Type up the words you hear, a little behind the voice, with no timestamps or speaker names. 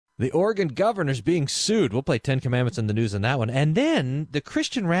The Oregon governor's being sued. We'll play 10 Commandments in the news on that one. And then the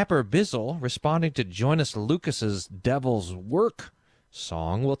Christian rapper Bizzle responding to Jonas Lucas's Devil's Work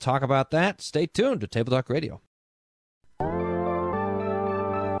song. We'll talk about that. Stay tuned to Table Talk Radio.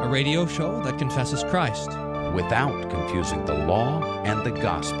 A radio show that confesses Christ without confusing the law and the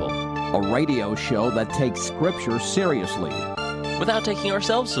gospel. A radio show that takes Scripture seriously without taking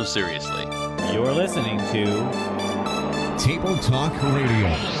ourselves so seriously. You're listening to Table Talk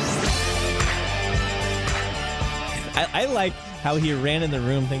Radio. I like how he ran in the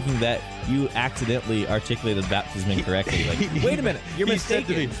room thinking that you accidentally articulated baptism incorrectly. Like, wait a minute, you're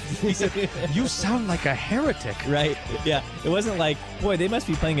mistaken. He said, you sound like a heretic. Right, yeah. It wasn't like, boy, they must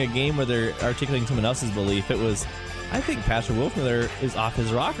be playing a game where they're articulating someone else's belief. It was, I think Pastor Wolfmiller is off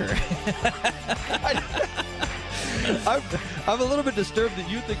his rocker. I'm a little bit disturbed that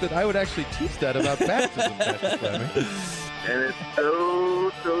you think that I would actually teach that about baptism, Pastor Fleming. And it's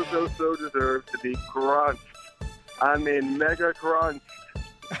so deserved to be crunched. I mean, mega crunch.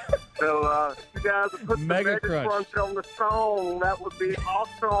 So, you guys would put Mega the mega crunch on the song. That would be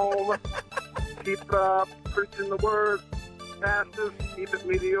awesome. Keep preaching the word, pastors. Keep it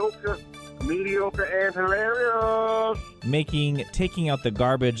mediocre and hilarious. Taking out the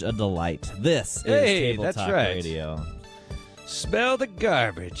garbage a delight. This is Table that's Talk right. Radio. Smell the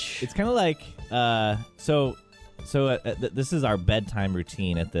garbage. It's kind of like this is our bedtime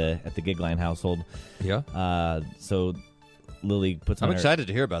routine at the Gigline household. Yeah. So Lily puts on I'm her... excited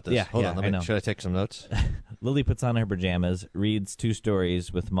to hear about this. Yeah, Hold on. I know. Should I take some notes? Lily puts on her pajamas, reads 2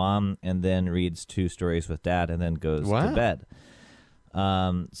 stories with Mom, and then reads 2 stories with Dad, and then goes to bed.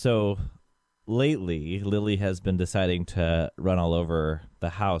 So lately, Lily has been deciding to run all over the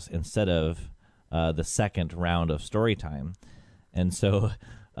house instead of the second round of story time. And so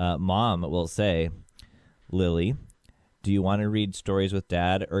Mom will say, Lily, do you want to read stories with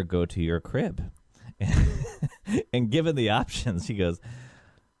Dad or go to your crib? And given the options, she goes,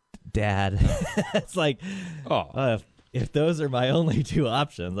 Dad. It's like, if those are my only 2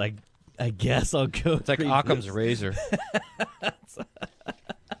 options, I guess I'll go. It's like Occam's razor.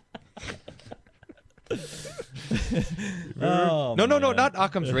 Oh, no, not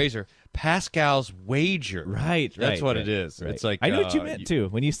Occam's razor. Pascal's wager. Right. That's what it is. Right. It's like I knew what you meant too.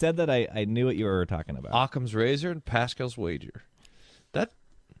 When you said that, I knew what you were talking about. Occam's razor and Pascal's wager. That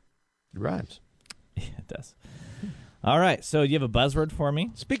rhymes. Yeah, it does. All right. So you have a buzzword for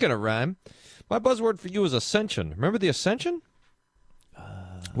me? Speaking of rhyme, my buzzword for you is ascension. Remember the ascension?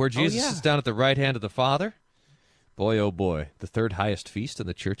 Where Jesus is down at the right hand of the Father? Boy, oh boy, the third highest feast in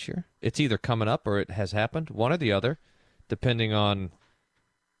the church here. It's either coming up or it has happened, one or the other, depending on,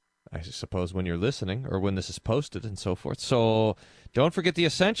 I suppose, when you're listening or when this is posted and so forth. So don't forget the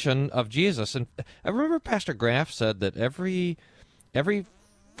ascension of Jesus. And I remember Pastor Graff said that every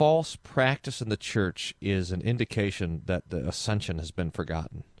false practice in the church is an indication that the ascension has been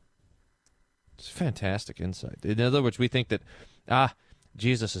forgotten. It's fantastic insight. In other words, we think that,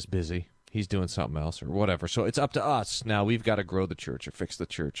 Jesus is busy. He's doing something else or whatever. So it's up to us. Now we've got to grow the church or fix the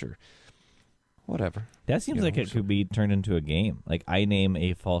church or whatever. That seems like it could be turned into a game. Like I name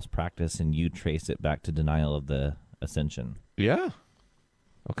a false practice and you trace it back to denial of the ascension. Yeah.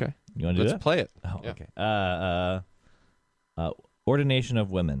 Okay. You want to do that? Let's play it. Oh, yeah. okay. Ordination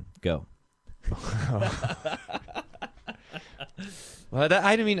of women. Go. Well,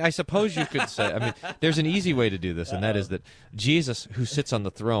 I suppose you could say, there's an easy way to do this, and that is that Jesus, who sits on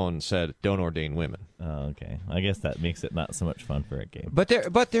the throne, said, don't ordain women. Oh, okay. I guess that makes it not so much fun for a game. But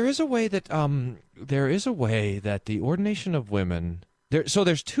there is a way that, the ordination of women,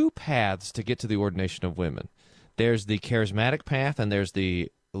 there's 2 paths to get to the ordination of women. There's the charismatic path and there's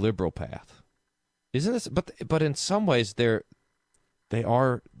the liberal path. Isn't this, but in some ways they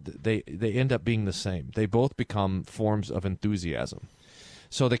end up being the same. They both become forms of enthusiasm.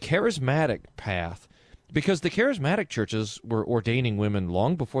 So the charismatic path, because the charismatic churches were ordaining women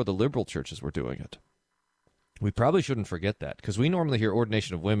long before the liberal churches were doing it. We probably shouldn't forget that, because we normally hear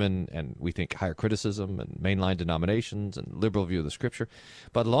ordination of women and we think higher criticism and mainline denominations and liberal view of the Scripture.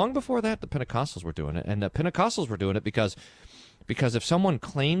 But long before that, the Pentecostals were doing it. And the Pentecostals were doing it because if someone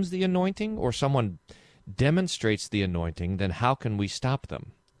claims the anointing or someone demonstrates the anointing, then how can we stop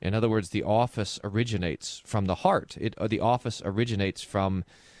them? In other words, the office originates from the heart. The office originates from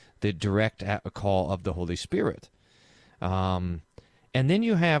the direct call of the Holy Spirit. And then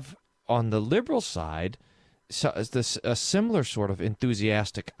you have, on the liberal side, a similar sort of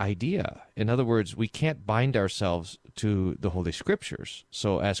enthusiastic idea. In other words, we can't bind ourselves to the Holy Scriptures.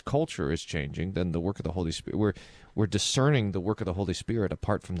 So as culture is changing, then the work of the Holy Spirit, we're discerning the work of the Holy Spirit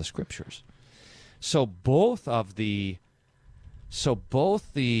apart from the Scriptures. So both of the So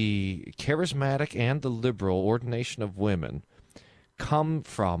both the charismatic and the liberal ordination of women come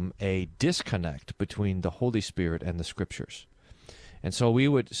from a disconnect between the Holy Spirit and the Scriptures. And so what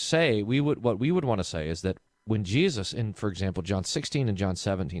we would want to say is that when Jesus, in, for example, John 16 and John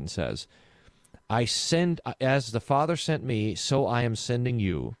 17 says, I send, as the Father sent me, so I am sending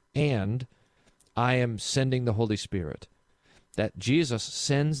you, and I am sending the Holy Spirit. That Jesus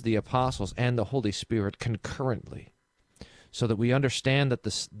sends the apostles and the Holy Spirit concurrently, so that we understand that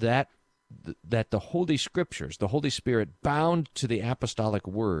that the Holy Scriptures, the Holy Spirit bound to the apostolic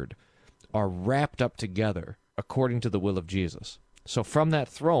word, are wrapped up together according to the will of Jesus. So from that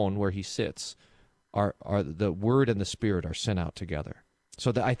throne where he sits, are the Word and the Spirit are sent out together.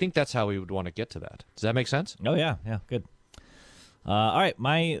 So I think that's how we would want to get to that. Does that make sense? Oh, yeah, good. All right,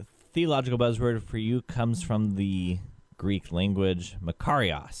 my theological buzzword for you comes from the Greek language,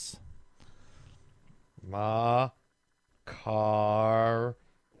 makarios. Makarios.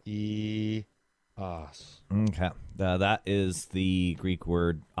 Okay. That is the Greek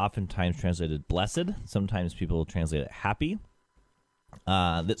word oftentimes translated blessed. Sometimes people translate it happy.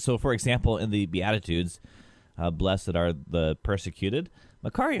 So, for example, in the Beatitudes, blessed are the persecuted,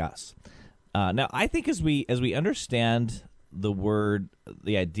 makarios. Now, I think as we understand the word,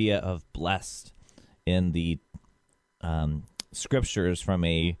 the idea of blessed in the Scriptures from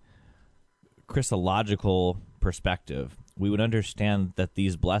a Christological perspective, we would understand that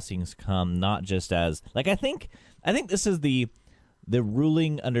these blessings come not just as, like, I think this is the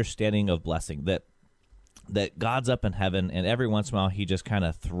ruling understanding of blessing, that God's up in heaven, and every once in a while he just kind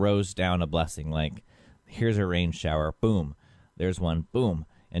of throws down a blessing, like, here's a rain shower, boom, there's one, boom,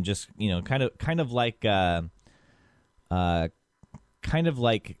 and just, kind of like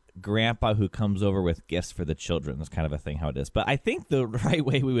grandpa who comes over with gifts for the children. That's kind of a thing how it is. But I think the right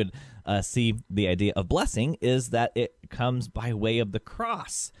way we would see the idea of blessing is that it comes by way of the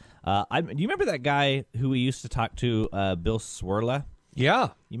cross. Do you remember that guy who we used to talk to, Bill Swirla? Yeah.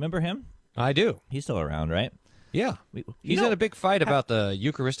 You remember him? I do. He's still around, right? Yeah. He's in a big fight about the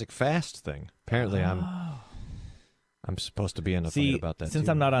Eucharistic fast thing. Apparently I'm supposed to be in a fight about that, since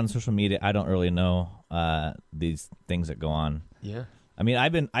too. I'm not on social media, I don't really know these things that go on. Yeah. I mean,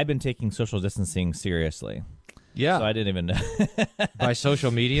 I've been taking social distancing seriously. Yeah. So I didn't even know. By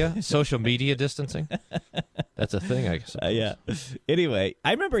social media distancing? That's a thing, I guess. Yeah. Anyway,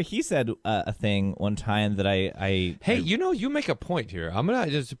 I remember he said a thing one time that Hey, you make a point here. I'm going to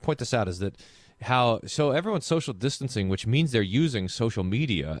just point this out, is that so everyone's social distancing, which means they're using social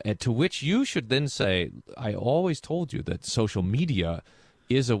media, and to which you should then say, I always told you that social media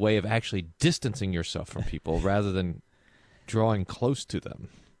is a way of actually distancing yourself from people rather than drawing close to them.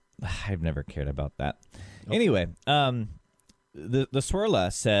 I've never cared about that. Okay. Anyway, the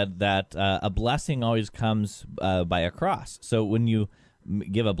Swirla said that a blessing always comes by a cross. So when you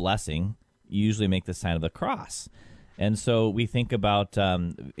give a blessing, you usually make the sign of the cross. And so we think about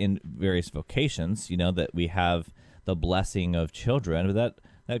in various vocations, that we have the blessing of children, but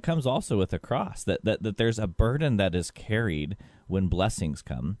that comes also with a cross, that there's a burden that is carried when blessings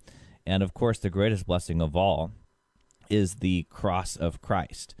come. And, of course, the greatest blessing of all is the cross of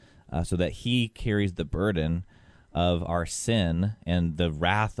Christ, so that he carries the burden of our sin and the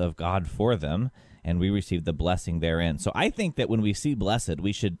wrath of God for them, and we receive the blessing therein. So I think that when we see blessed,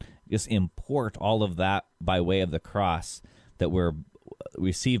 we should just import all of that by way of the cross, that we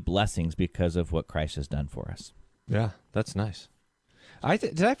receive blessings because of what Christ has done for us. Yeah, that's nice.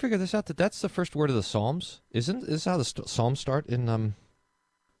 Did I figure this out, that's the first word of the Psalms? Is this how the Psalms start in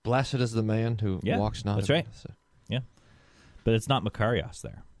blessed is the man who walks not? That's right. Yeah. But it's not Makarios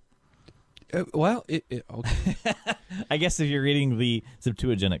there. Okay. I guess if you're reading the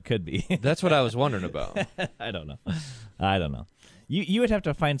Septuagint, it could be. That's what I was wondering about. I don't know. You would have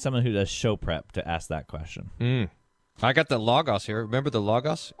to find someone who does show prep to ask that question. I got the Logos here. Remember the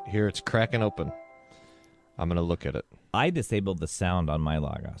Logos? Here, it's cracking open. I'm going to look at it. I disabled the sound on my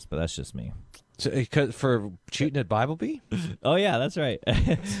Logos, but that's just me. So, for cheating at Bible Bee? Oh, yeah, that's right.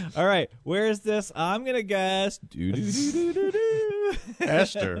 All right, where is this? I'm going to guess.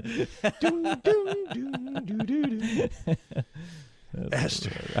 Esther.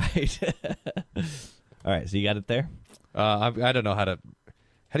 Esther. Right. All right, so you got it there? I don't know how do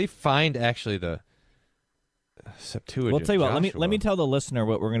you find actually the Septuagint? Well, I'll tell you what, Joshua? let me tell the listener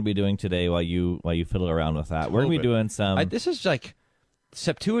what we're going to be doing today while you fiddle around with that. We're going to be doing some... this is like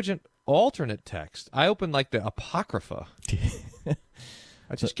Septuagint alternate text. I opened like the Apocrypha.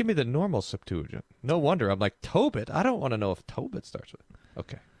 Just give me the normal Septuagint. No wonder. I'm like, Tobit? I don't want to know if Tobit starts with...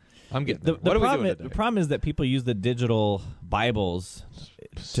 Okay. I'm getting the there. What are we doing the problem is that people use the digital Bibles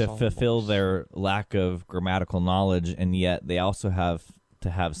to fulfill their lack of grammatical knowledge, and yet they also have to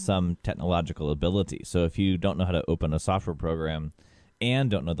have some technological ability. So if you don't know how to open a software program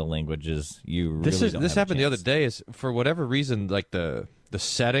and don't know the languages, you really don't This have happened a the chance. other day. Is for whatever reason, like the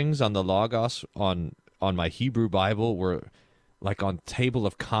settings on the Logos on my Hebrew Bible were like on table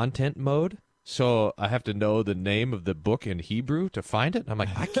of content mode. So I have to know the name of the book in Hebrew to find it. And I'm like,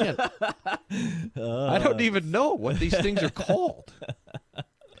 I can't. I don't even know what these things are called.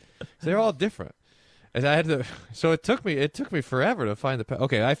 They're all different. And I had to. So it took me forever to find the.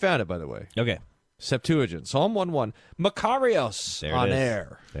 Okay, I found it, by the way. Okay. Septuagint, Psalm 1:1, Makarios There on it is.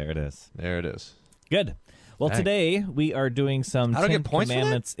 air. There it is. There it is. Good. Well, Thanks. today we are doing some I don't 10 get points for that?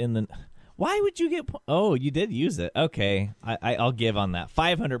 commandments in the. Why would you get? Oh, you did use it. Okay, I'll give on that.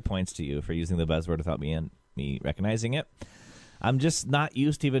 500 points to you for using the buzzword without me recognizing it. I'm just not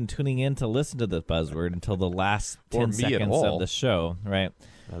used to even tuning in to listen to the buzzword until the last Or 10 me at seconds all. of the show, right?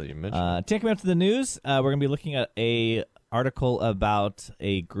 Now that you mentioned it. Take me up to the news. We're going to be looking at a article about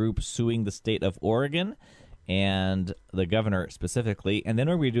a group suing the state of Oregon and the governor specifically, and then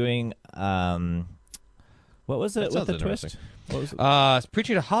we're going to be doing what was it That with the sounds twist? interesting. What was it?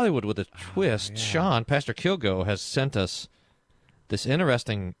 Preaching to Hollywood with a twist. Sean, Pastor Kilgo, has sent us this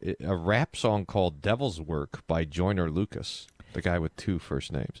interesting a rap song called Devil's Work by Joyner Lucas, the guy with 2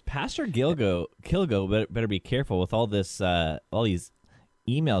 first names. Pastor Kilgo better be careful with all this, all these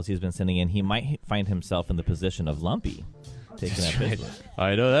emails he's been sending in. He might find himself in the position of Lumpy, taking that business.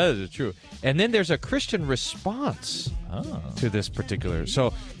 I know that is true. And then there's a Christian response Oh. to this particular.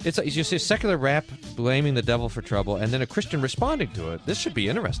 So it's you see secular rap blaming the devil for trouble, and then a Christian responding to it. This should be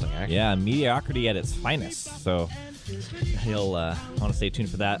interesting, actually. Yeah, mediocrity at its finest. So you'll want to stay tuned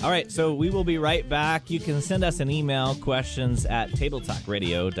for that. All right, so we will be right back. You can send us an email, questions at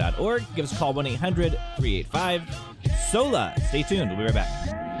tabletalkradio.org. Give us a call, 1-800-385-SOLA. Stay tuned. We'll be right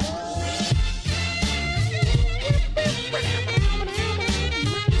back.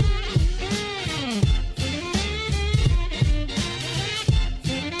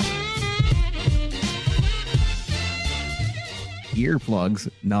 Earplugs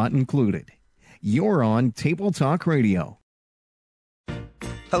not included. You're on Table Talk Radio.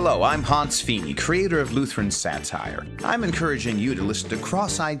 Hello, I'm Hans Feeney, creator of Lutheran Satire. I'm encouraging you to listen to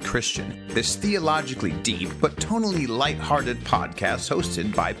Cross-Eyed Christian, this theologically deep but tonally lighthearted podcast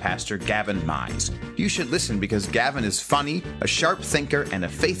hosted by Pastor Gavin Mize. You should listen because Gavin is funny, a sharp thinker, and a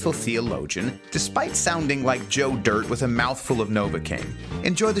faithful theologian, despite sounding like Joe Dirt with a mouthful of Novocaine.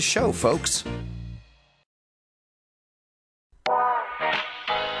 Enjoy the show, folks.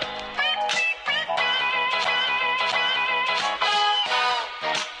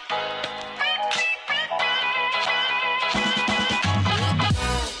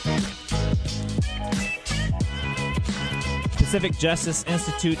 Pacific Justice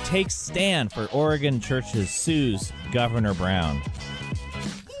Institute takes stand for Oregon churches, sues Governor Brown.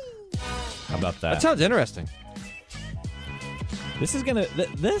 How about that? That sounds interesting. This is going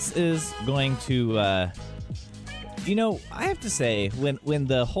to, you know, I have to say, when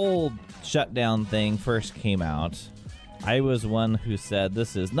the whole shutdown thing first came out, I was one who said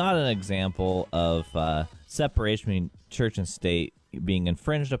this is not an example of separation between church and state being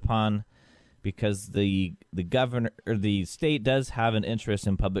infringed upon, because the governor or the state does have an interest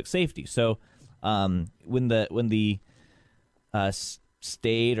in public safety. So when the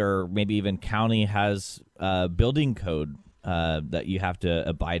state or maybe even county has building code that you have to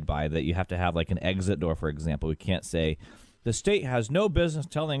abide by, that you have to have like an exit door, for example, we can't say the state has no business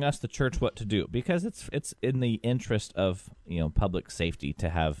telling us, the church, what to do, because it's in the interest of, you know, public safety to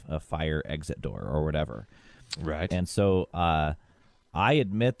have a fire exit door or whatever. Right. And so I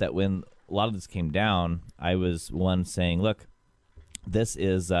admit that when a lot of this came down, I was one saying, look, this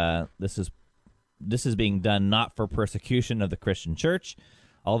is being done not for persecution of the Christian church,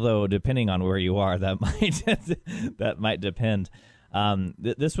 although depending on where you are, that might depend.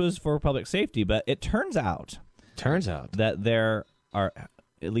 This was for public safety, but it turns out that there are,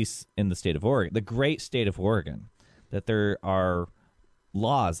 at least in the state of Oregon, the great state of Oregon, that there are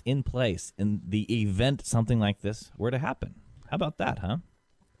laws in place in the event something like this were to happen. How about that, huh?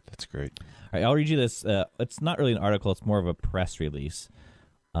 That's great. All right, I'll read you this. It's not really an article. It's more of a press release.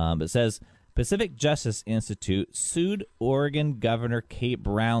 It says, Pacific Justice Institute sued Oregon Governor Kate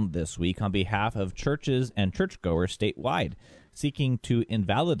Brown this week on behalf of churches and churchgoers statewide, seeking to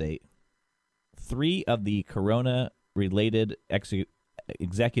invalidate 3 of the corona-related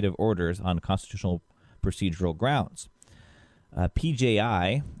executive orders on constitutional procedural grounds.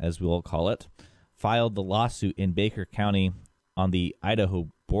 PJI, as we'll call it, filed the lawsuit in Baker County on the Idaho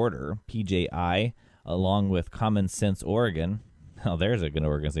border, PJI, along with Common Sense Oregon. Oh, there's a good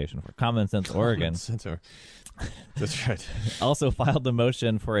organization for Common Sense Oregon. That's right. Also filed a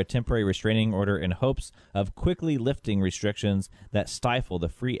motion for a temporary restraining order in hopes of quickly lifting restrictions that stifle the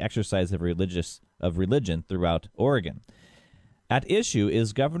free exercise of religion throughout Oregon. At issue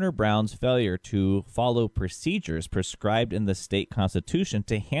is Governor Brown's failure to follow procedures prescribed in the state constitution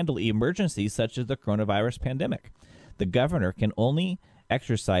to handle emergencies such as the coronavirus pandemic. The governor can only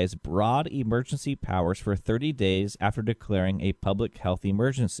exercise broad emergency powers for 30 days after declaring a public health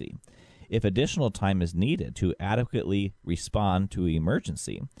emergency. If additional time is needed to adequately respond to an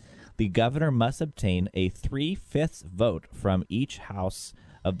emergency, the governor must obtain a 3/5 vote from each house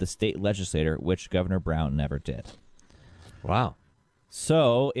of the state legislature, which Governor Brown never did. Wow.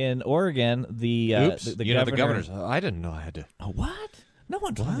 So in Oregon, the governors. I didn't know I had to. Oh, what? No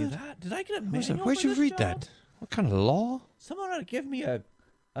one told me that. Did I get a manual? Where'd for you this read job? that? What kind of law? Someone ought to give me a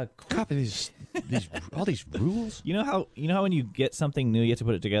Copy these all these rules. You know how when you get something new, you have to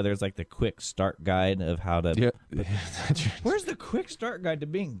put it together. It's like the quick start guide of how to. Yeah, that's right. Where's the quick start guide to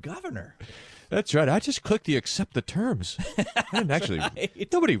being governor? That's right. I just clicked the accept the terms. I didn't actually.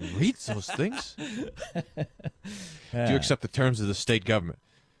 Right. Nobody reads those things. Do you accept the terms of the state government?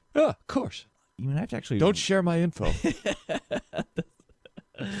 Oh, of course. You mean I have to actually Don't share my info.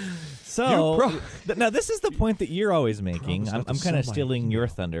 So now this is the point that you're always making. Promise not I'm to kind of sell my stealing your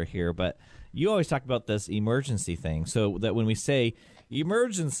thunder here, but you always talk about this emergency thing. So that when we say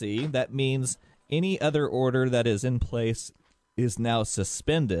emergency, that means any other order that is in place is now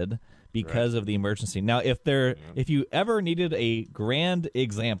suspended because of the emergency. Now, if you ever needed a grand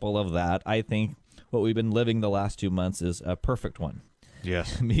example of that, I think what we've been living the last 2 months is a perfect one.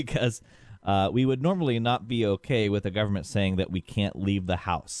 Yes. Because we would normally not be okay with the government saying that we can't leave the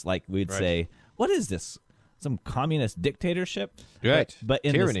house. Like we'd say, what is this? Some communist dictatorship? Right. But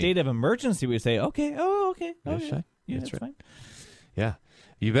in Tyranny. the state of emergency, we say, okay. That's right. Yeah, That's that's right. fine. Yeah.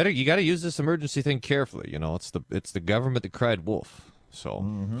 You got to use this emergency thing carefully. You know, it's the government that cried wolf. So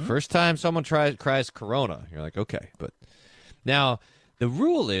first time someone cries corona, you're like, okay. But now the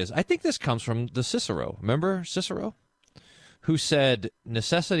rule is, I think this comes from the Cicero. Remember Cicero? Who said,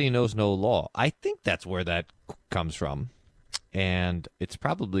 necessity knows no law. I think that's where that comes from. And it's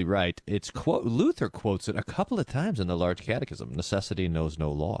probably right. Luther quotes it a couple of times in the Large Catechism. Necessity knows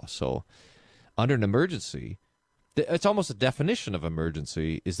no law. So under an emergency, it's almost a definition of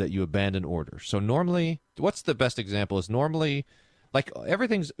emergency is that you abandon order. So normally, what's the best example is normally, like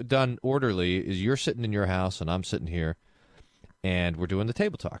everything's done orderly, is you're sitting in your house and I'm sitting here and we're doing the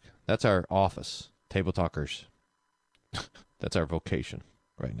table talk. That's our office, table talkers. That's our vocation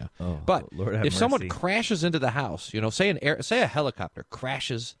right now. Oh, but Lord have if someone mercy. crashes into the house, say a helicopter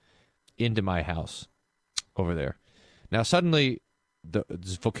crashes into my house over there. Now suddenly the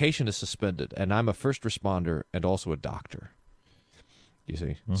vocation is suspended, and I'm a first responder and also a doctor. You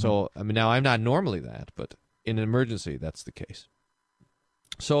see, so I mean now I'm not normally that, but in an emergency that's the case.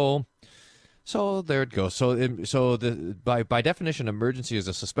 So there it goes. By definition, emergency is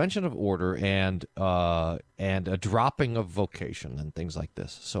a suspension of order and a dropping of vocation and things like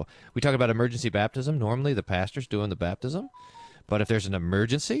this. So we talk about emergency baptism. Normally, the pastor's doing the baptism, but if there's an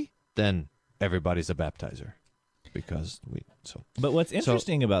emergency, then everybody's a baptizer But what's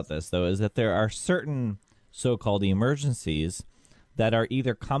interesting about this, though, is that there are certain so-called emergencies that are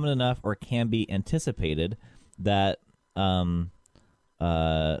either common enough or can be anticipated that.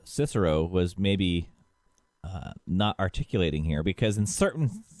 Cicero was maybe not articulating here, because in certain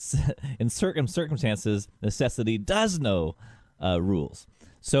circumstances, necessity does know rules.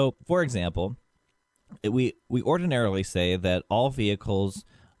 So, for example, we ordinarily say that all vehicles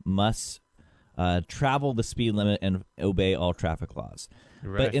must travel the speed limit and obey all traffic laws.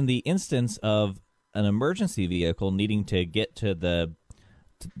 Right. But in the instance of an emergency vehicle needing to get to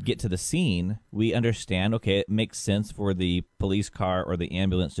the scene, we understand, okay, it makes sense for the police car or the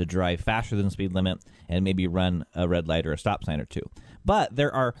ambulance to drive faster than the speed limit and maybe run a red light or a stop sign or two. But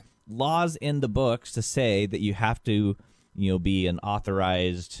there are laws in the books to say that you have to, be an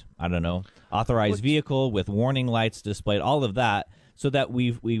authorized vehicle with warning lights displayed, all of that, so that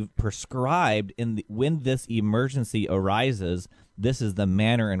we've prescribed when this emergency arises, this is the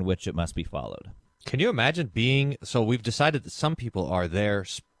manner in which it must be followed. Can you imagine so we've decided that some people are there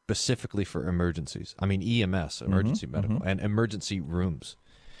specifically for emergencies. I mean, EMS, emergency medical, and emergency rooms.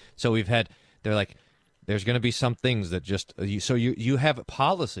 So they're like, there's going to be some things that just, you have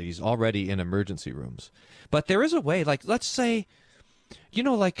policies already in emergency rooms. But there is a way, like, let's say,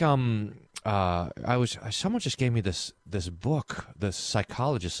 someone just gave me this book, this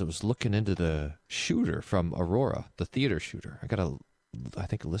psychologist that was looking into the shooter from Aurora, the theater shooter. I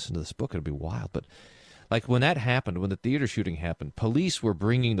think listen to this book. It'll be wild. But like when that happened, when the theater shooting happened, police were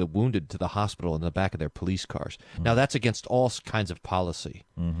bringing the wounded to the hospital in the back of their police cars. Mm-hmm. Now that's against all kinds of policy,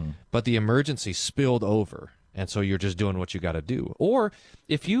 but the emergency spilled over, and so you're just doing what you got to do. Or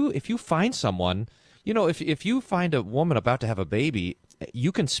if you find someone, if you find a woman about to have a baby,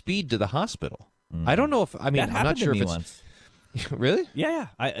 you can speed to the hospital. I don't know I'm not sure if it's once. Really? Yeah.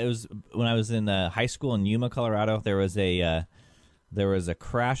 It was when I was in high school in Yuma, Colorado. There was a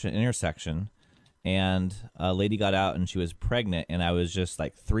crash at an intersection, and a lady got out and she was pregnant, and I was just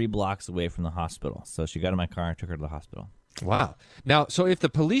like 3 blocks away from the hospital. So she got in my car and took her to the hospital. Wow. Now, so if the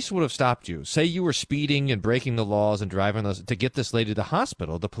police would have stopped you, say you were speeding and breaking the laws and driving to get this lady to the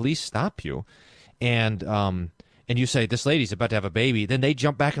hospital, the police stop you, and you say, this lady's about to have a baby, then they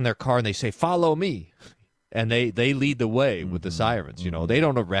jump back in their car and they say, follow me. And they lead the way with the sirens. They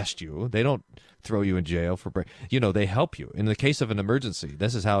don't arrest you. They don't throw you in jail for they help you. In the case of an emergency,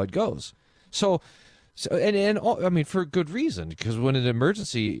 this is how it goes. So I mean, for good reason, because when an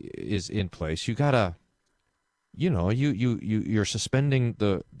emergency is in place, you gotta, you're suspending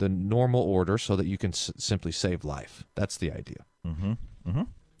the normal order so that you can simply save life. That's the idea.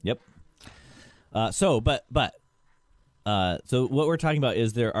 Yep. So what we're talking about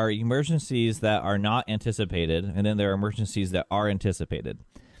is there are emergencies that are not anticipated, and then there are emergencies that are anticipated.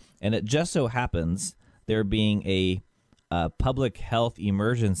 And it just so happens there being a public health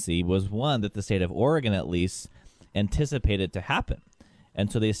emergency was one that the state of Oregon, at least, anticipated to happen.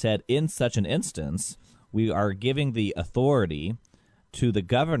 And so they said, in such an instance, we are giving the authority to the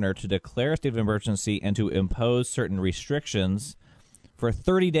governor to declare a state of emergency and to impose certain restrictions for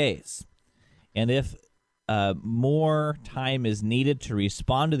 30 days. And if more time is needed to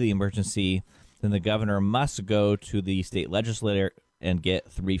respond to the emergency, then the governor must go to the state legislature and get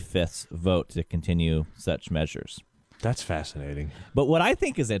 3/5 vote to continue such measures. That's fascinating. But what I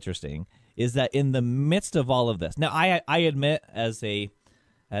think is interesting is that in the midst of all of this, now I admit as a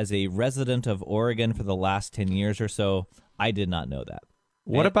resident of Oregon for the last 10 years or so, I did not know that.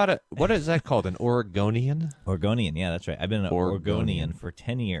 What about it? What is that called? An Oregonian? Oregonian, yeah, that's right. I've been an Oregonian for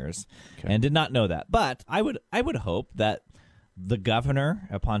 10 years and did not know that. But I would hope that the governor,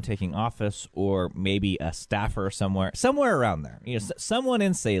 upon taking office, or maybe a staffer somewhere around there, someone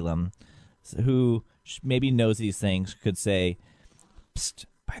in Salem who maybe knows these things, could say, "Psst,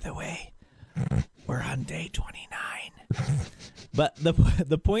 by the way, we're on day 29." But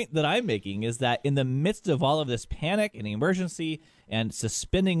the point that I'm making is that in the midst of all of this panic and emergency and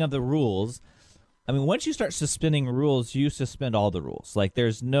suspending of the rules, I mean, once you start suspending rules, you suspend all the rules. Like,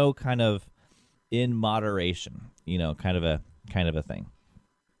 there's no kind of in moderation, kind of a thing.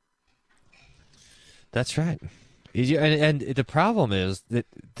 That's right. And the problem is that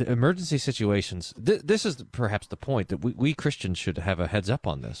the emergency situations, this is perhaps the point, that we Christians should have a heads up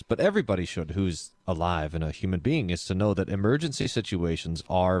on this, but everybody should who's alive and a human being, is to know that emergency situations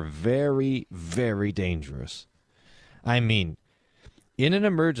are very, very dangerous. I mean, in an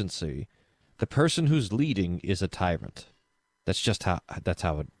emergency, the person who's leading is a tyrant. That's just how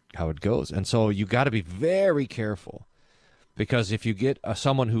it goes. And so you got to be very careful. Because if you get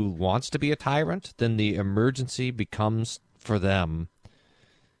someone who wants to be a tyrant, then the emergency becomes, for them,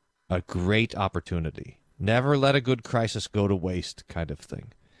 a great opportunity. Never let a good crisis go to waste, kind of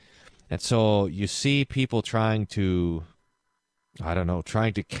thing. And so you see people trying to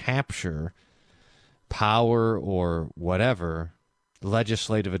capture power or whatever,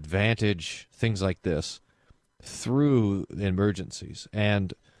 legislative advantage, things like this, through emergencies.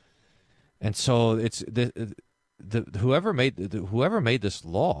 And so it's whoever made this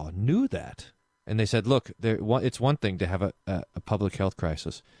law knew that, and they said, "Look, it's one thing to have a public health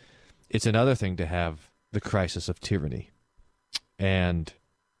crisis; it's another thing to have the crisis of tyranny." And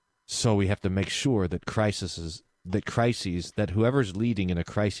so we have to make sure that that whoever's leading in a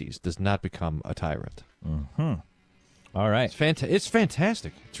crisis does not become a tyrant. Mm-hmm. All right, it's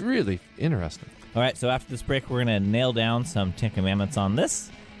fantastic. It's really interesting. All right, so after this break, we're going to nail down some 10 Commandments on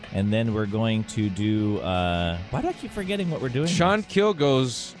this. And then we're going to do, why do I keep forgetting what we're doing? Sean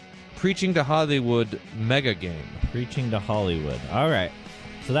Kilgo's Preaching to Hollywood mega game. Preaching to Hollywood. All right.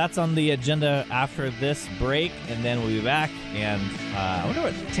 So that's on the agenda after this break, and then we'll be back. And I wonder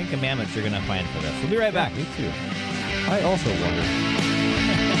what 10 Commandments you're going to find for this. We'll be right back. Me too. I also wonder.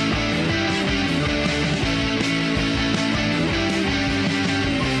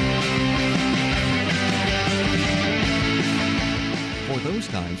 For those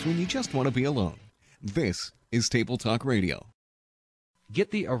times when you just want to be alone, this is Table Talk Radio.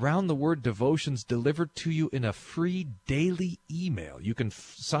 Get the Around the Word devotions delivered to you in a free daily email. You can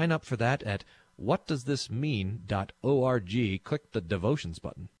sign up for that at whatdoesthismean.org. Click the devotions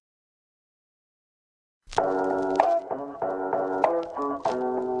button.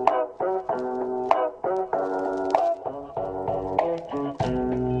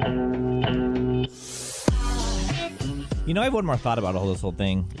 You know, I have one more thought about this whole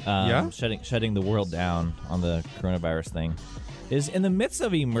thing. Yeah? Shutting the world down on the coronavirus thing. Is in the midst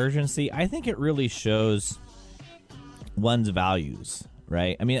of emergency, I think it really shows one's values,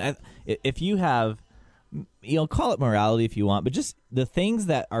 right? I mean, if you have, call it morality if you want, but just the things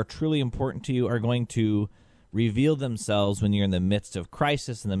that are truly important to you are going to reveal themselves when you're in the midst of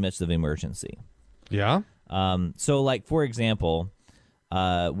crisis, in the midst of emergency. Yeah? So, like, for example,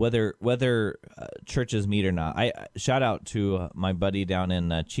 whether churches meet or not, I shout out to my buddy down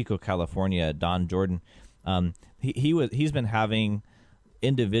in Chico, California, Don Jordan. He's been having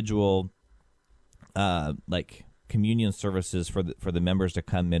individual like communion services for the members to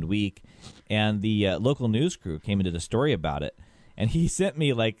come midweek, and the local news crew came and did a story about it, and he sent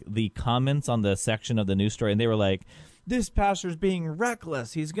me like the comments on the section of the news story, and they were like, "This pastor's being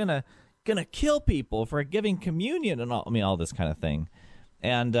reckless. He's gonna kill people for giving communion," and all this kind of thing.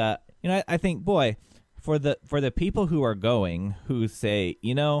 And I think, boy, for the people who are going, who say,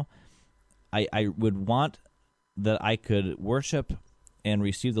 I would want that I could worship and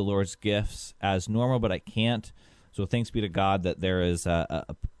receive the Lord's gifts as normal, but I can't. So thanks be to God that there is a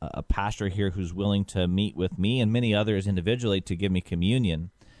pastor here who's willing to meet with me and many others individually to give me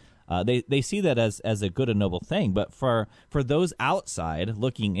communion. They see that as a good and noble thing. But for those outside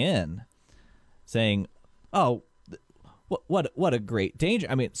looking in, saying, "Oh, what a great danger!"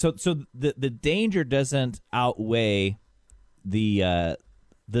 I mean, so the danger doesn't outweigh the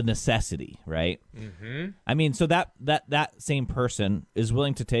necessity, right? Mm-hmm. I mean, so that same person is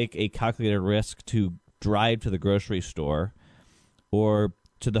willing to take a calculated risk to drive to the grocery store or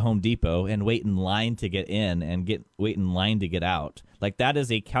to the Home Depot and wait in line to get in and wait in line to get out. Like, that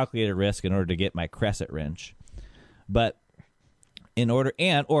is a calculated risk in order to get my crescent wrench. But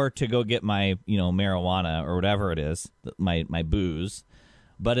or to go get my marijuana or whatever it is, my booze.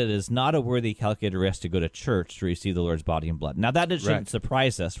 But it is not a worthy calculated risk to go to church to receive the Lord's body and blood. Now, that shouldn't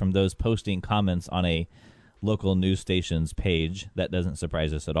surprise us from those posting comments on a local news station's page. That doesn't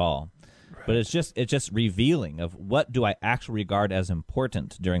surprise us at all. Right. But it's just revealing of what do I actually regard as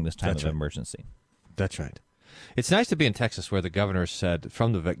important during this time of emergency. That's right. It's nice to be in Texas where the governor said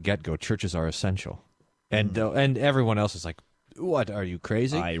from the get-go churches are essential. And and everyone else is like, "What, are you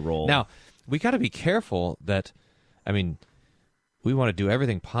crazy?" I roll. Now, we got to be careful that, I mean, we want to do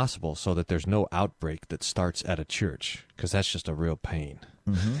everything possible so that there's no outbreak that starts at a church, because that's just a real pain,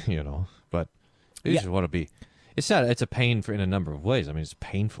 But you just want to be. It's not. It's a pain in a number of ways. I mean, it's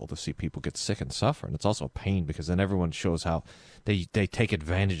painful to see people get sick and suffer, and it's also a pain because then everyone shows how they take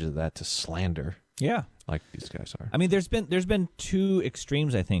advantage of that to slander. Yeah, like these guys are. I mean, there's been two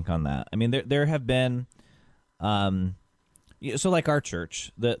extremes, I think, on that. I mean, there have been, so like our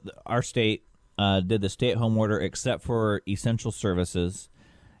church, our state. Did the stay-at-home order except for essential services,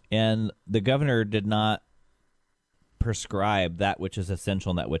 and the governor did not prescribe that which is essential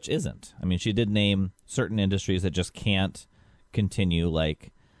and that which isn't. I mean, she did name certain industries that just can't continue,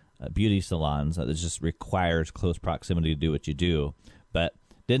 like beauty salons, that just requires close proximity to do what you do, but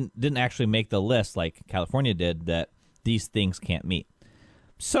didn't actually make the list like California did that these things can't meet.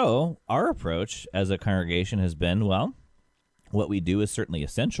 So our approach as a congregation has been, well, what we do is certainly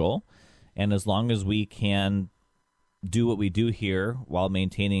essential. And as long as we can do what we do here while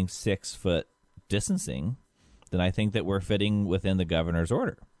maintaining 6-foot distancing, then I think that we're fitting within the governor's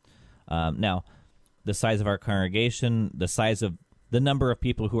order. Now, the size of our congregation, the size of the number of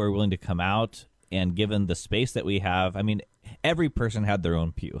people who are willing to come out, and given the space that we have, I mean, every person had their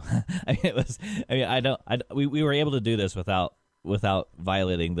own pew. We were able to do this without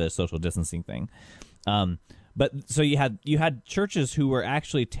violating the social distancing thing. But so you had churches who were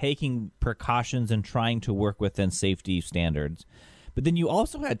actually taking precautions and trying to work within safety standards. But then you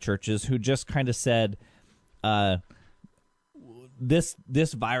also had churches who just kind of said,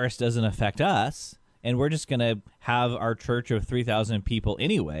 this virus doesn't affect us, and we're just going to have our church of 3,000 people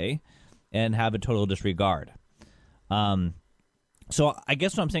anyway and have a total disregard. So I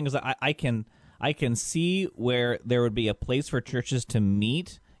guess what I'm saying is that I can see where there would be a place for churches to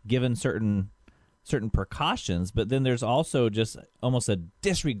meet given certain precautions, but then there's also just almost a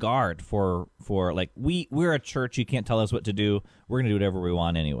disregard for like, we're a church, you can't tell us what to do, we're going to do whatever we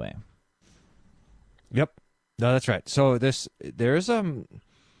want anyway. Yep. No, that's right. So there's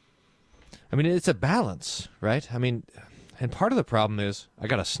I mean, it's a balance, right? I mean, And part of the problem is I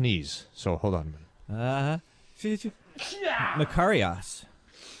got to sneeze. So hold on a minute. Macarios.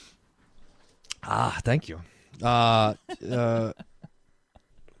 Thank you. What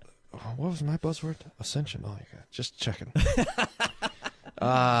was my buzzword? Ascension. Oh, yeah. Just checking.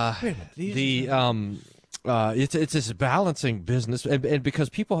 It's this balancing business, and because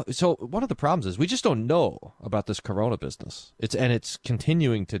people. So one of the problems is we just don't know about this corona business. It's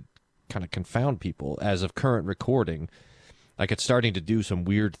continuing to kind of confound people as of current recording. Like it's starting to do some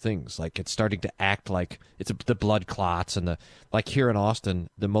weird things. Like it's starting to act like it's the blood clots and like here in Austin,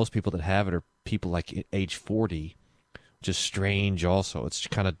 the most people that have it are people like age 40. Which is strange also. It's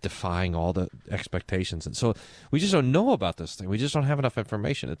kind of defying all the expectations. And so we just don't know about this thing. We just don't have enough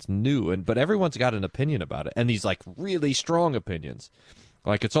information. It's new, but everyone's got an opinion about it. And these like really strong opinions.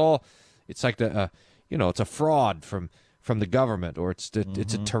 Like it's like it's a fraud from the government, or it's a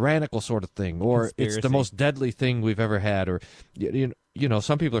tyrannical sort of thing, or Conspiracy. It's the most deadly thing we've ever had, or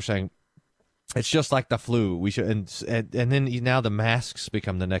some people are saying it's just like the flu. We should, and then now the masks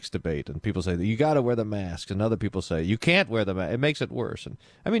become the next debate, and people say that you got to wear the mask, and other people say you can't wear the mask. It makes it worse. And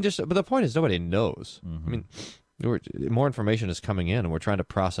I mean, but the point is nobody knows. I mean, more information is coming in, and we're trying to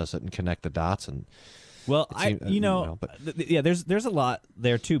process it and connect the dots. And well, there's a lot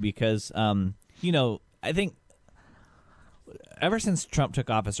there too, because I think ever since Trump took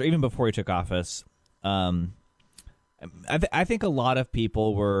office, or even before he took office, I think a lot of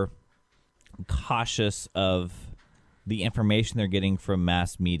people were cautious of the information they're getting from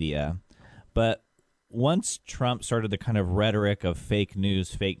mass media. But once Trump started the kind of rhetoric of fake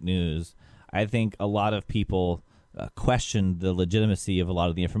news, I think a lot of people questioned the legitimacy of a lot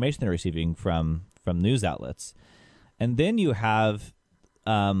of the information they're receiving from news outlets. And then you have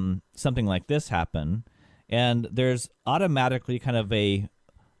something like this happen, and there's automatically kind of a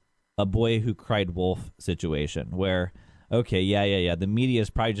boy who cried wolf situation where, okay, the media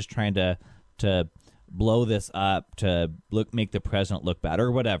is probably just trying to blow this up to make the president look bad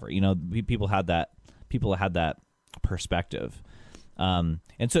or whatever. People had that perspective, and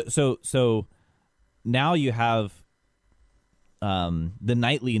so now you have the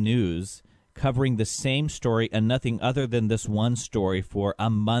nightly news covering the same story and nothing other than this one story for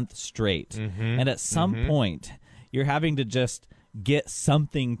a month straight, and at some point you're having to just get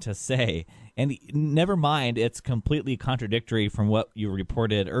something to say. And never mind, it's completely contradictory from what you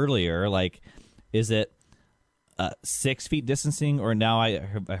reported earlier. Like, is it 6 feet distancing, or now I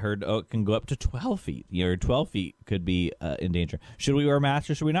heard it can go up to 12 feet. 12 feet could be in danger. Should we wear masks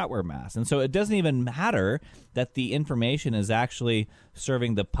or should we not wear masks? And so it doesn't even matter that the information is actually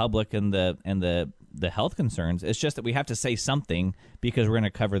serving the public and the health concerns. It's just that we have to say something because we're going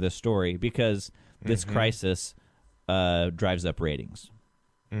to cover this story, because this crisis drives up ratings.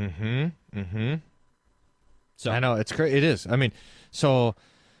 So I know it's great. It is. I mean, so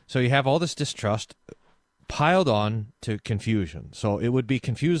you have all this distrust piled on to confusion. So it would be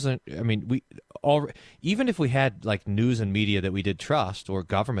confusing. I mean, even if we had like news and media that we did trust, or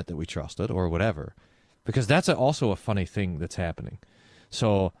government that we trusted, or whatever, because that's also a funny thing that's happening.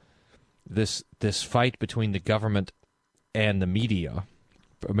 So this fight between the government and the media.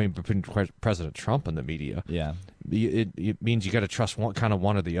 I mean, between President Trump and the media, it means you got to trust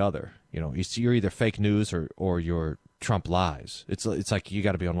one or the other. You're either fake news or you're Trump lies. It's like you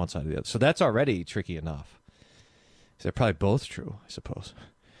got to be on one side or the other. So that's already tricky enough. They're probably both true, I suppose.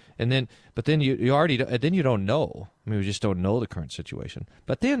 But then you don't know. I mean, we just don't know the current situation.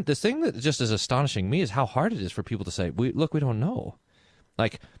 But then the thing that just is astonishing me is how hard it is for people to say, we don't know.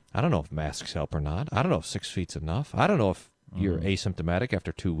 Like, I don't know if masks help or not. I don't know if 6 feet's enough. I don't know if you're asymptomatic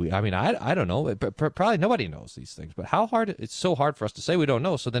after 2 weeks. I mean, I don't know. Probably nobody knows these things. But it's so hard for us to say we don't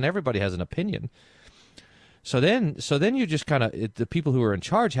know. So then everybody has an opinion. So then you just kind of, the people who are in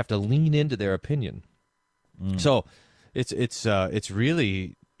charge have to lean into their opinion. So it's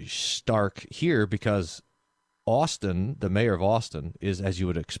really stark here, because Austin, the mayor of Austin, is, as you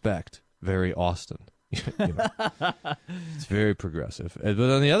would expect, very Austin. It's very progressive. But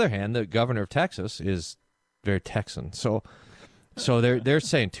on the other hand, the governor of Texas is very Texan. So they're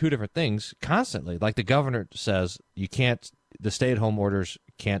saying two different things constantly. Like the governor says, the stay-at-home orders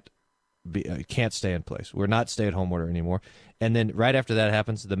can't stay in place. We're not stay-at-home order anymore. And then right after that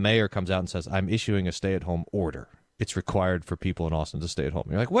happens, the mayor comes out and says, I'm issuing a stay-at-home order. It's required for people in Austin to stay at home.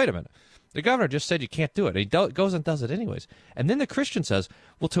 You're like, wait a minute. The governor just said you can't do it. He goes and does it anyways. And then the Christian says,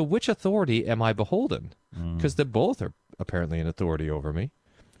 well, to which authority am I beholden? Because they both are apparently an authority over me.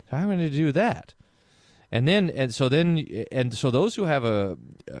 How am I going to do that? And so those who have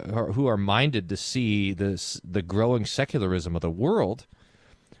who are minded to see the growing secularism of the world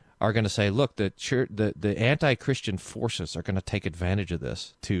are going to say, look, the anti-Christian forces are going to take advantage of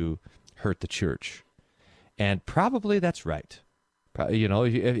this to hurt the church. And probably that's right. You know,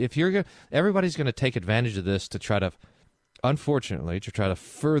 if you're everybody's going to take advantage of this to try to, unfortunately, to try to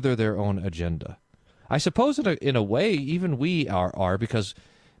further their own agenda. I suppose in a way, even we are because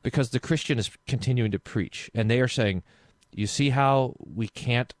the Christian is continuing to preach, and they are saying, you see how we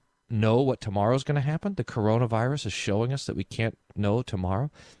can't know what tomorrow's going to happen? The coronavirus is showing us that we can't know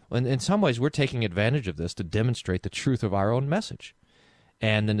tomorrow. And in some ways, we're taking advantage of this to demonstrate the truth of our own message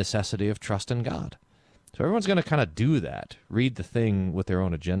and the necessity of trust in God. So everyone's going to kind of do that, read the thing with their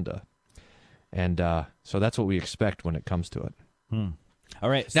own agenda. And so that's what we expect when it comes to it. All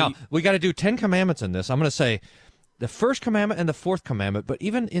right. So now, we got to do 10 commandments in this. I'm going to say the first commandment and the fourth commandment, but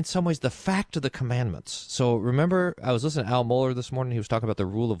even in some ways the fact of the commandments. So remember, I was listening to Al Mohler this morning. He was talking about the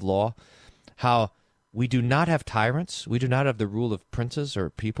rule of law, how we do not have tyrants. We do not have the rule of princes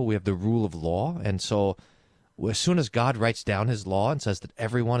or people. We have the rule of law. And so as soon as God writes down his law and says that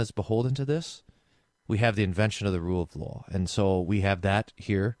everyone is beholden to this, we have the invention of the rule of law. And so we have that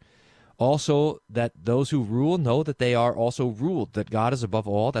here. Also, that those who rule know that they are also ruled, that God is above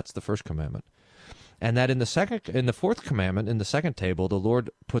all. That's the first commandment. And that in the fourth commandment, in the second table, the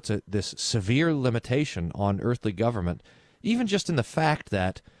Lord puts this severe limitation on earthly government, even just in the fact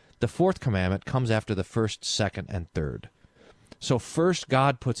that the fourth commandment comes after the first, second, and third. So first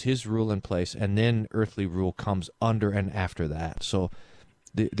God puts his rule in place, and then earthly rule comes under and after that. So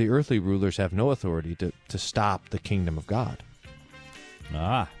the earthly rulers have no authority to stop the kingdom of God.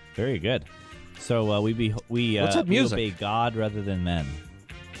 Ah, very good. So we What's that music? obey God rather than men.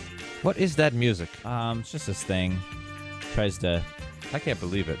 What is that music? It's just this thing. Tries to... I can't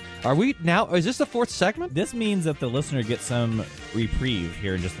believe it. Are we now? Is this the fourth segment? This means that the listener gets some reprieve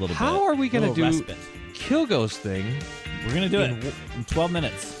here in just a little bit. How are we going to do respite. Kilgo's thing? We're going to do it in 12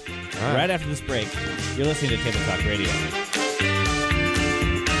 minutes. Right after this break. You're listening to Table Talk Radio.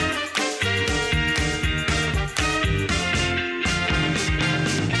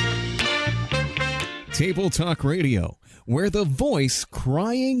 Table Talk Radio, where the voice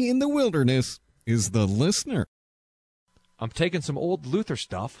crying in the wilderness is the listener. I'm taking some old Luther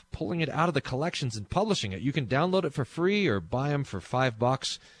stuff, pulling it out of the collections and publishing it. You can download it for free or buy them for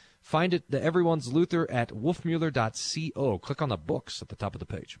 $5. Find it, the Everyone's Luther, at wolfmueller.co. Click on the books at the top of the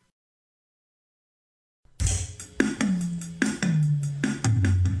page.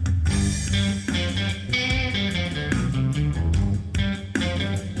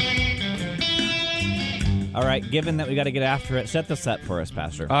 All right, given that we got to get after it, set this up for us,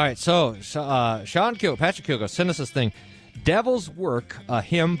 Pastor. All right, so Patrick Kilgo sent us this thing, Devil's Work, a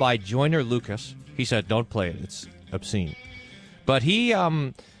hymn by Joyner Lucas. He said, don't play it, it's obscene. But he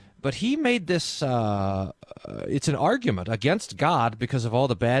made this, it's an argument against God because of all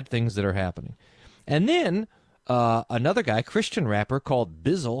the bad things that are happening. And then another guy, Christian rapper called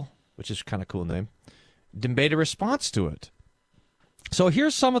Bizzle, which is kind of cool name, made a response to it. So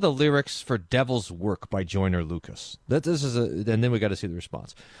here's some of the lyrics for Devil's Work by Joyner Lucas. And then we got to see the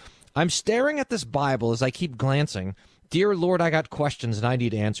response. I'm staring at this Bible as I keep glancing. Dear Lord, I got questions and I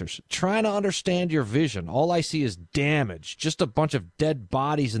need answers. Trying to understand your vision. All I see is damage. Just a bunch of dead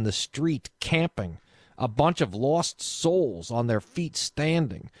bodies in the street camping. A bunch of lost souls on their feet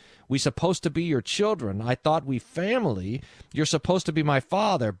standing. We supposed to be your children. I thought we family. You're supposed to be my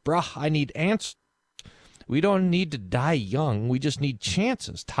father. Bruh, I need answers. We don't need to die young. We just need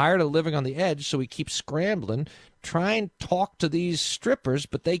chances. Tired of living on the edge, so we keep scrambling. Try and talk to these strippers,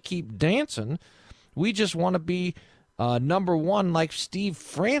 but they keep dancing. We just want to be number one like Steve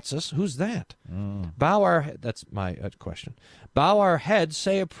Francis. Who's that? That's my question. Bow our heads,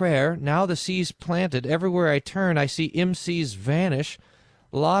 say a prayer. Now the sea's planted. Everywhere I turn, I see MCs vanish.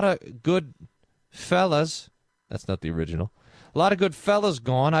 A lot of good fellas. That's not the original. A lot of good fellas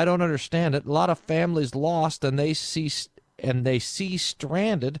gone. I don't understand it. A lot of families lost, and they see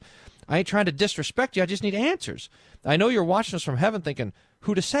stranded. I ain't trying to disrespect you. I just need answers. I know you're watching us from heaven thinking,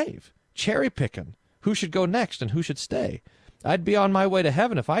 who to save? Cherry picking. Who should go next and who should stay? I'd be on my way to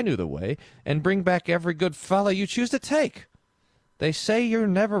heaven if I knew the way and bring back every good fella you choose to take. They say you're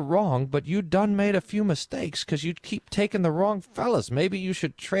never wrong, but you done made a few mistakes because you keep taking the wrong fellas. Maybe you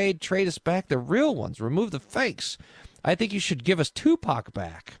should trade us back the real ones. Remove the fakes. I think you should give us Tupac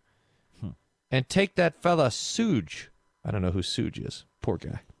back and take that fella Suge. I don't know who Suge is. Poor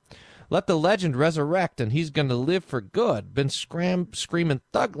guy. Let the legend resurrect, and he's going to live for good. Been screaming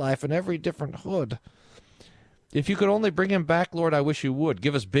thug life in every different hood. If you could only bring him back, Lord, I wish you would.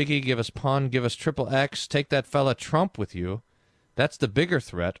 Give us Biggie, give us Pun, give us Triple X. Take that fella Trump with you. That's the bigger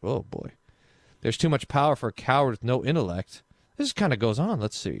threat. Oh, boy. There's too much power for a coward with no intellect. This kind of goes on.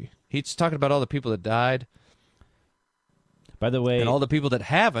 Let's see. He's talking about all the people that died. By the way, and all the people that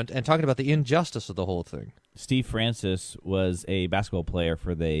haven't, and talking about the injustice of the whole thing. Steve Francis was a basketball player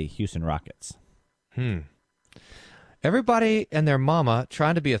for the Houston Rockets. Everybody and their mama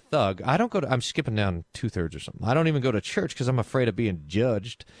trying to be a thug. I'm skipping down 2/3 or something. I don't even go to church because I'm afraid of being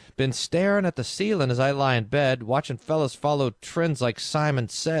judged. Been staring at the ceiling as I lie in bed, watching fellas follow trends like Simon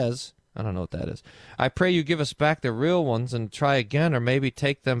Says. I don't know what that is. I pray you give us back the real ones and try again, or maybe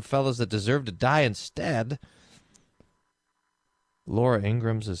take them fellas that deserve to die instead. Laura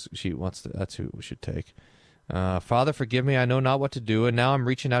Ingrams that's who we should take. Father, forgive me. I know not what to do, and now I'm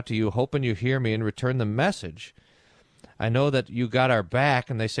reaching out to you, hoping you hear me and return the message. I know that you got our back,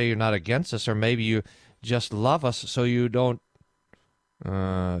 and they say you're not against us, or maybe you just love us so you don't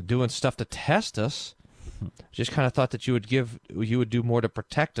doing stuff to test us. Just kind of thought that you would do more to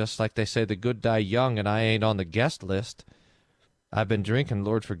protect us, like they say the good die young, and I ain't on the guest list. I've been drinking,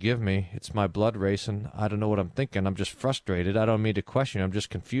 Lord forgive me. It's my blood racing. I don't know what I'm thinking. I'm just frustrated. I don't mean to question you. I'm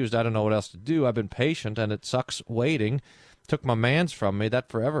just confused. I don't know what else to do. I've been patient, and it sucks waiting. Took my mans from me. That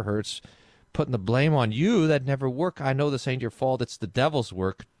forever hurts. Putting the blame on you, that'd never work. I know this ain't your fault. It's the devil's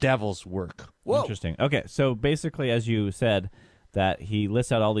work. Devil's work. Whoa. Interesting. Okay, so basically, as you said, that he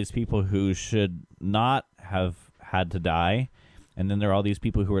lists out all these people who should not have had to die, and then there are all these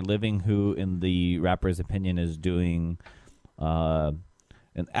people who are living who, in the rapper's opinion, is doing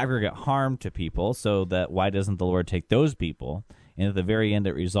an aggregate harm to people, so that why doesn't the Lord take those people? And at the very end,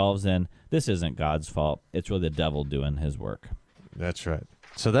 it resolves in, this isn't God's fault. It's really the devil doing his work. That's right.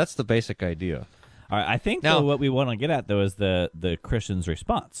 So that's the basic idea. All right, I think now, though, what we want to get at, though, is the Christian's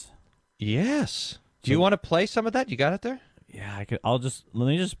response. Yes. Do you want to play some of that? You got it there? Yeah, I could. Let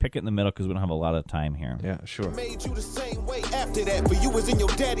me just pick it in the middle because we don't have a lot of time here. Yeah, sure. Made you the same way after that, but you was in your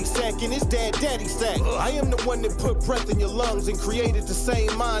daddy's sack and his daddy's sack. I am the one that put breath in your lungs and created the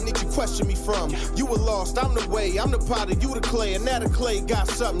same mind that you question me from. You were lost, I'm the way, I'm the potter, you the clay, and now the clay got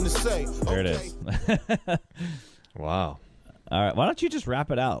something to say. There it is. Wow. All right, why don't you just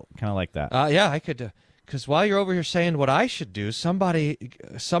wrap it out, kind of like that? Yeah, I could. Because while you're over here saying what I should do, somebody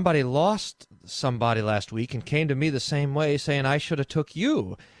lost somebody last week and came to me the same way, saying I should have took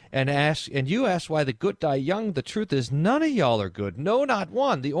you, and you asked why the good die young. The truth is, none of y'all are good. No, not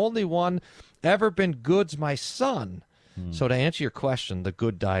one. The only one ever been good's my son. So to answer your question, the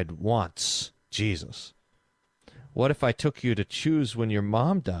good died once. Jesus. What if I took you to choose when your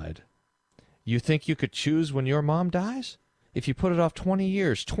mom died? You think you could choose when your mom dies? If you put it off 20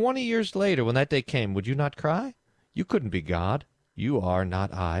 years later, when that day came, would you not cry? You couldn't be God. You are,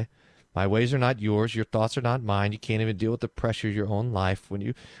 not I. My ways are not yours. Your thoughts are not mine. You can't even deal with the pressure of your own life.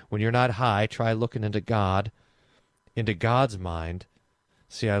 When you're not high, try looking into God, into God's mind.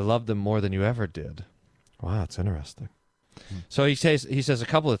 See, I love them more than you ever did. Wow, it's interesting. So he says a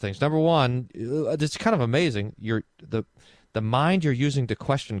couple of things. Number one, it's kind of amazing. The mind you're using to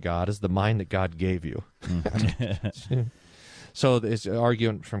question God is the mind that God gave you. So it's an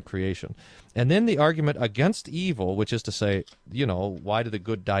argument from creation. And then the argument against evil, which is to say, why do the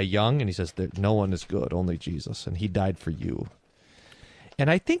good die young? And he says that no one is good, only Jesus, and he died for you. And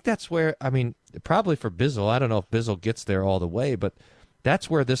I think that's where, probably for Bizzle, I don't know if Bizzle gets there all the way, but that's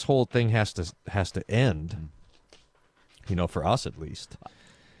where this whole thing has to end, for us at least,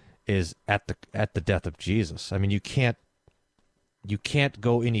 is at the death of Jesus. You can't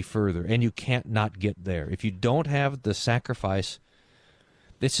go any further, and you can't not get there. If you don't have the sacrifice,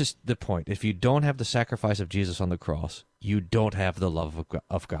 this is the point. If you don't have the sacrifice of Jesus on the cross, you don't have the love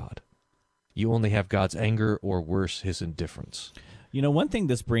of God. You only have God's anger, or worse, his indifference. One thing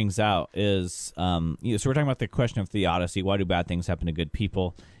this brings out is, so we're talking about the question of theodicy. Why do bad things happen to good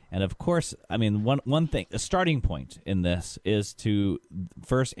people? And of course, one thing, a starting point in this is to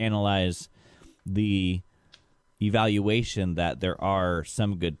first analyze the evaluation that there are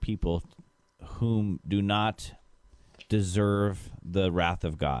some good people whom do not deserve the wrath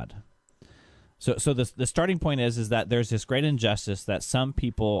of God. So the starting point is that there's this great injustice that some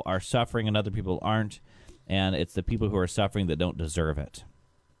people are suffering and other people aren't, and it's the people who are suffering that don't deserve it.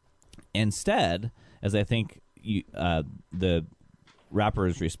 Instead, as I think the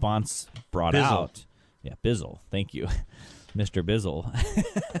rapper's response brought out, Bizzle, thank you. Mr. Bizzle,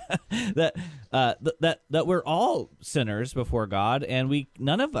 that we're all sinners before God, and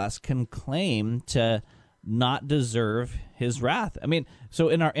none of us can claim to not deserve his wrath. So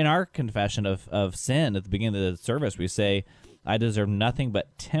in our confession of sin at the beginning of the service, we say, I deserve nothing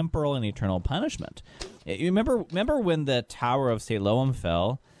but temporal and eternal punishment. You remember when the Tower of Siloam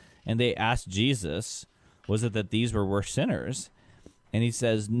fell, and they asked Jesus, was it that these were worse sinners? And he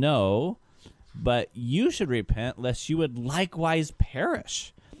says, no, but you should repent lest you would likewise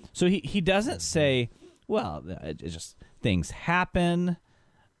perish. So he doesn't say, well, it's just things happen.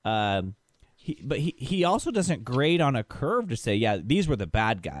 But he also doesn't grade on a curve to say, yeah, these were the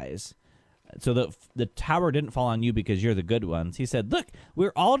bad guys. So the tower didn't fall on you because you're the good ones. He said, look,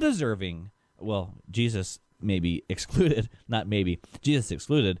 we're all deserving. Well, Jesus maybe excluded, not maybe, Jesus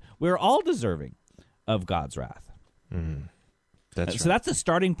excluded. We're all deserving of God's wrath. Mm-hmm. That's so that's a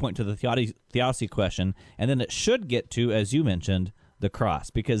starting point to the theodicy question, and then it should get to, as you mentioned, the cross,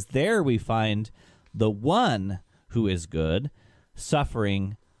 because there we find the one who is good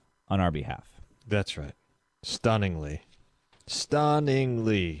suffering on our behalf. That's right. Stunningly,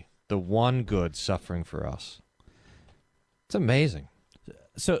 the one good suffering for us. It's amazing.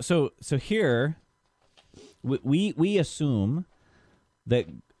 So here, we assume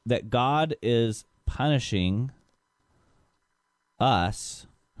that God is punishing us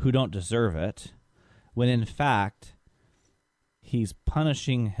who don't deserve it, when in fact he's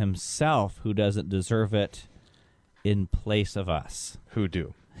punishing himself who doesn't deserve it in place of us who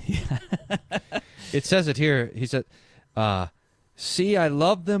do. It says it here. He said, see, I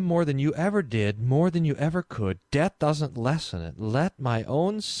love them more than you ever did, more than you ever could. Death doesn't lessen it. Let my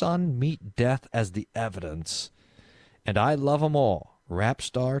own son meet death as the evidence. And I love them all, rap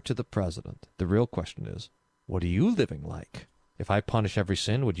star to the president. The real question is, what are you living like? If I punish every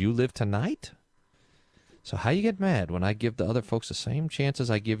sin, would you live tonight? So how you get mad when I give the other folks the same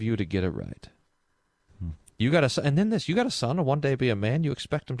chances I give you to get it right? You got a son, and then this, you got a son, and one day be a man. You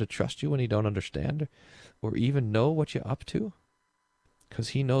expect him to trust you when he don't understand or even know what you're up to? Because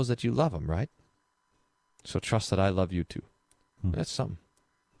he knows that you love him, right? So trust that I love you too. That's something.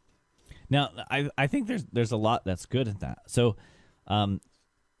 Now, I think there's a lot that's good in that. So,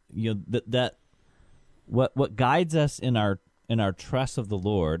 that what guides us in our trust of the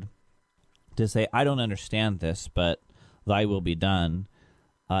Lord to say, I don't understand this, but thy will be done,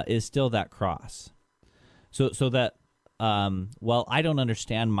 is still that cross. So that, while I don't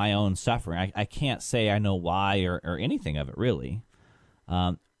understand my own suffering, I can't say I know why or anything of it, really.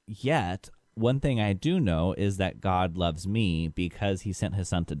 Yet, one thing I do know is that God loves me because he sent his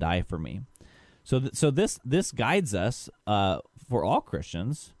son to die for me. So this guides us, for all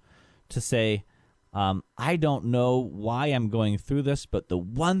Christians, to say, I don't know why I'm going through this, but the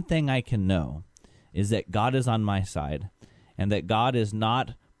one thing I can know is that God is on my side, and that God is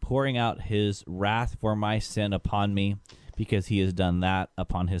not pouring out his wrath for my sin upon me, because he has done that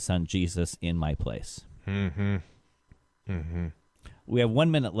upon his son Jesus in my place. Mm-hmm. Mm-hmm. We have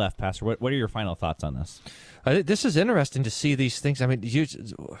 1 minute left, Pastor. What are your final thoughts on this? This is interesting to see these things. I mean,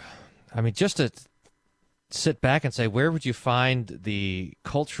 just to sit back and say, where would you find the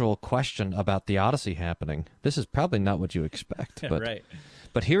cultural question about theodicy happening? This is probably not what you expect. But, right.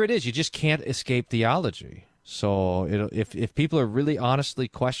 But here it is. You just can't escape theology. So if people are really honestly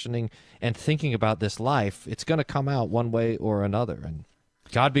questioning and thinking about this life, it's going to come out one way or another. And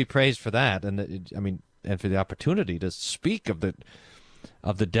God be praised for that. And and for the opportunity to speak of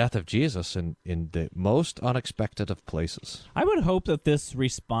the death of Jesus in the most unexpected of places. I would hope that this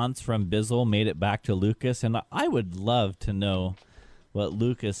response from Bizzle made it back to Lucas, and I would love to know what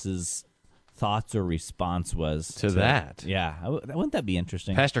Lucas's thoughts or response was to that. Yeah, wouldn't that be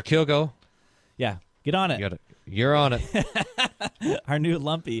interesting? Pastor Kilgo? Yeah, get on it. You're on it. Our new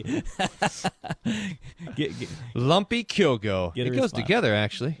Lumpy. Lumpy Kilgo. It goes together,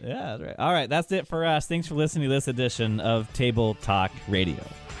 actually. Yeah, that's right. All right, that's it for us. Thanks for listening to this edition of Table Talk Radio.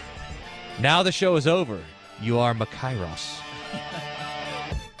 Now the show is over. You are Makairos.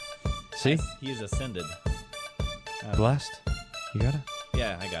 See? He's ascended. Blessed. You got it?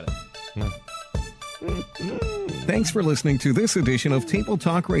 Yeah, I got it. No. Thanks for listening to this edition of Table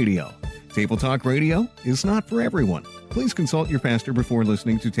Talk Radio. Table Talk Radio is not for everyone. Please consult your pastor before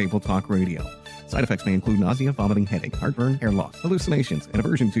listening to Table Talk Radio. Side effects may include nausea, vomiting, headache, heartburn, hair loss, hallucinations, and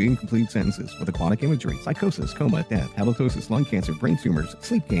aversion to incomplete sentences with aquatic imagery, psychosis, coma, death, halitosis, lung cancer, brain tumors,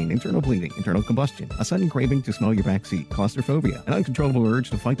 sleep gain, internal bleeding, internal combustion, a sudden craving to smell your backseat, claustrophobia, an uncontrollable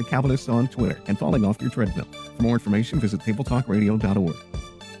urge to fight the Calvinists on Twitter, and falling off your treadmill. For more information, visit tabletalkradio.org.